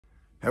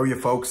How are you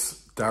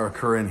folks? Daragh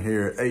Curran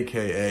here,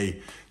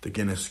 aka the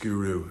Guinness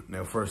Guru.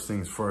 Now first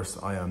things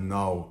first, I am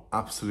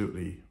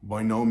absolutely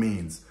by no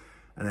means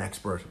an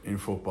expert in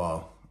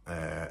football.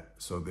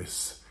 So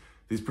these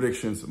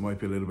predictions might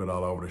be a little bit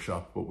all over the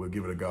shop, but we'll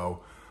give it a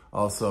go.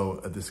 Also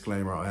a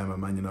disclaimer, I am a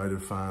Man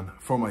United fan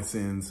for my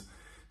sins,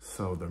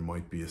 so there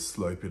might be a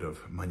slight bit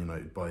of Man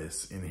United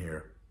bias in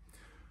here.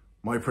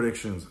 My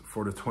predictions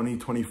for the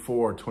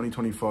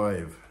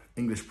 2024-2025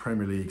 English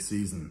Premier League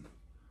season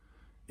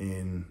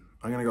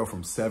I'm going to go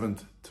from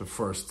 7th to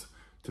 1st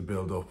to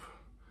build up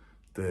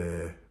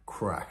the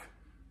crack.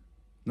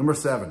 Number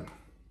 7,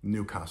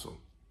 Newcastle.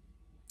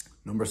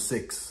 Number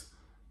 6,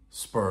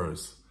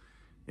 Spurs.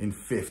 In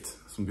 5th,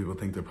 some people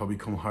think they'll probably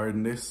come higher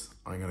than this.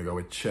 I'm going to go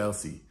with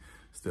Chelsea.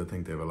 Still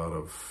think they have a lot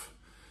of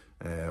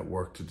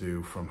work to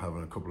do from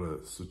having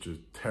such a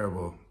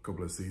terrible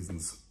couple of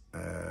seasons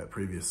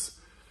previous.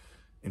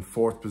 In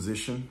 4th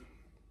position,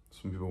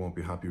 some people won't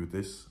be happy with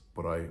this,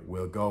 but I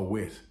will go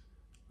with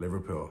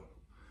Liverpool.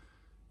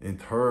 In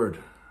 3rd,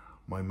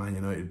 my Man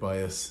United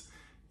bias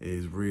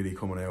is really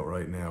coming out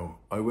right now.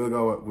 I will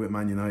go with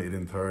Man United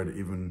in 3rd,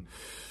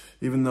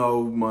 even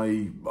though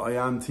I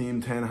am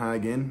Team Ten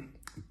Hag in,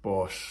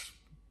 but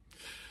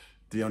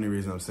the only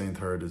reason I'm saying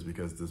 3rd is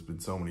because there's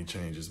been so many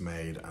changes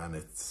made, and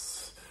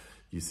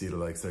you see the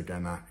likes of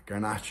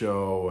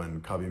Garnacho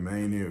and Kobbie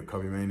Mainoo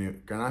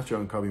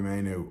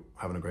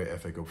having a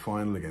great FA Cup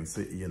final against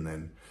City, and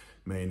then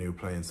Mainoo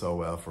playing so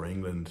well for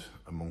England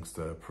amongst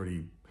a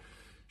pretty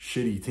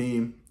shitty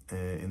team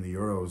in the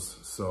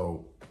Euros.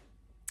 So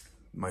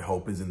my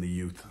hope is in the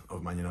youth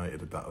of Man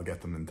United that'll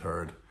get them in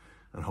 3rd,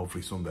 and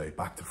hopefully someday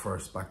back to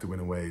 1st, back to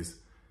winning ways.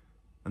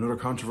 Another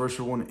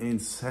controversial one in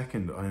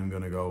 2nd, I am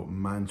going to go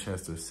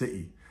Manchester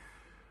City.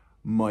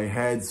 My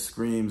head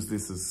screams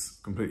this is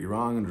completely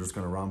wrong and they're just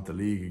going to romp the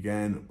league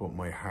again, but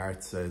my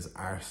heart says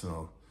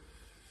Arsenal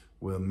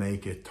will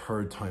make it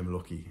 3rd time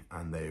lucky,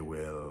 and they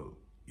will.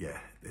 Yeah,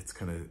 it's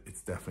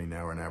definitely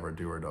now or never,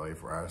 do or die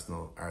for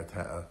Arsenal.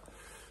 Arteta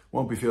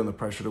won't be feeling the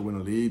pressure to win a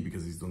league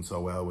because he's done so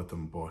well with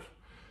them, but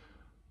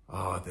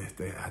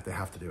they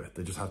have to do it.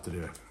 They just have to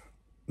do it.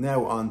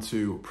 Now on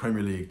to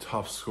Premier League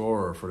top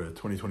scorer for the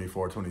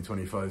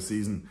 2024-2025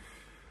 season.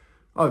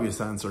 Obvious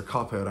answer,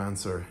 cop-out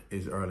answer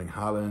is Erling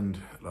Haaland.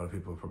 A lot of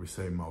people probably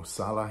say Mo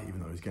Salah,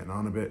 even though he's getting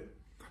on a bit.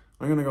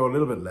 I'm going to go a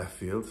little bit left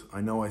field. I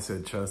know I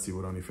said Chelsea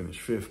would only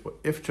finish 5th, but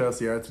if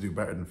Chelsea are to do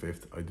better than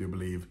 5th, I do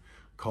believe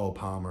Cole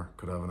Palmer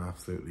could have an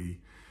absolute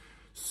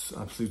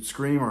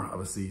screamer of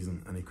a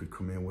season, and he could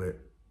come in with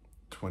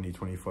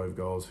 20-25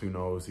 goals. Who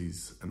knows?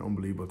 He's an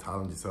unbelievable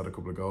talent. He's had a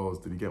couple of goals.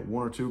 Did he get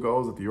 1 or 2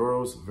 goals at the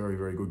Euros? Very,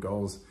 very good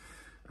goals.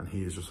 And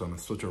he is just on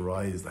such a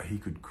rise that he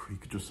could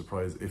just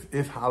surprise. If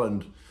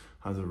Haaland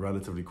has a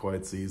relatively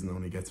quiet season,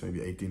 only gets maybe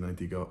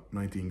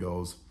 19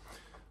 goals,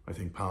 I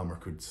think Palmer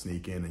could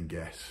sneak in and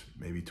get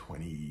maybe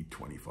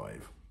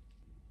 20-25.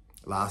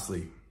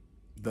 Lastly,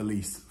 the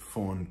least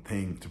fun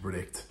thing to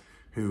predict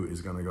who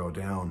is going to go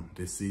down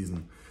this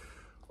season.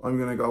 I'm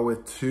going to go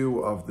with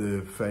 2 of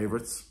the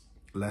favourites,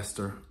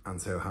 Leicester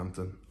and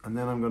Southampton, and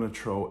then I'm going to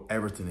throw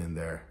Everton in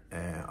there.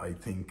 I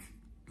think,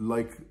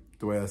 like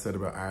the way I said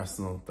about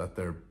Arsenal, that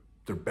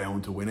they're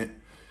bound to win it.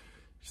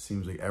 It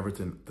seems like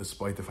Everton,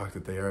 despite the fact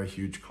that they are a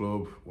huge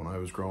club, when I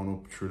was growing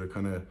up through the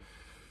kind of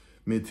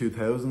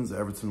mid-2000s,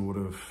 Everton would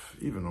have,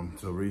 even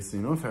until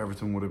recently enough,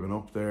 Everton would have been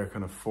up there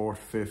kind of 4th,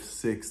 5th,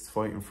 6th,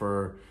 fighting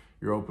for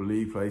Europa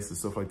League places,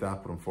 stuff like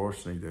that, but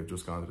unfortunately they've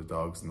just gone to the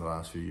dogs in the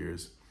last few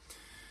years.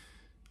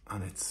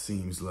 And it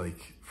seems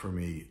like, for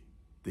me,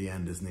 the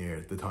end is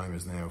near. The time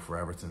is now for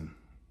Everton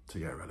to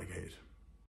get relegated.